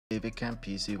David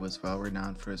Campese was well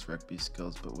renowned for his rugby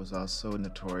skills, but was also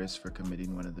notorious for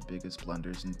committing one of the biggest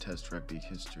blunders in Test rugby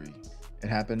history. It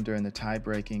happened during the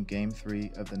tie-breaking Game 3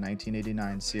 of the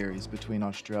 1989 series between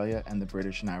Australia and the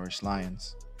British and Irish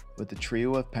Lions. With the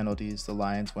trio of penalties, the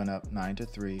Lions went up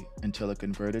 9-3 until a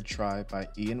converted try by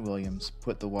Ian Williams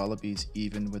put the Wallabies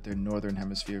even with their Northern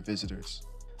Hemisphere visitors.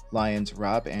 Lions'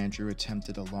 Rob Andrew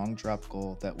attempted a long drop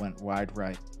goal that went wide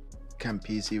right.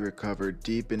 Campese recovered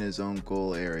deep in his own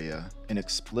goal area.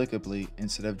 Inexplicably,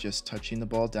 instead of just touching the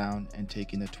ball down and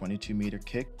taking the 22-meter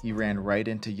kick, he ran right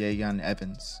into Yayan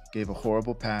Evans, gave a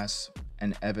horrible pass,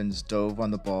 and Evans dove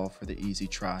on the ball for the easy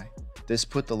try. This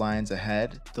put the Lions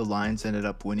ahead. The Lions ended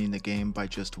up winning the game by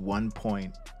just 1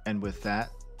 point, and with that,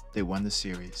 they won the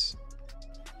series.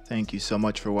 Thank you so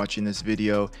much for watching this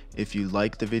video. If you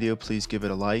liked the video, please give it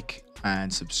a like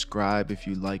and subscribe if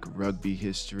you like rugby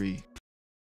history.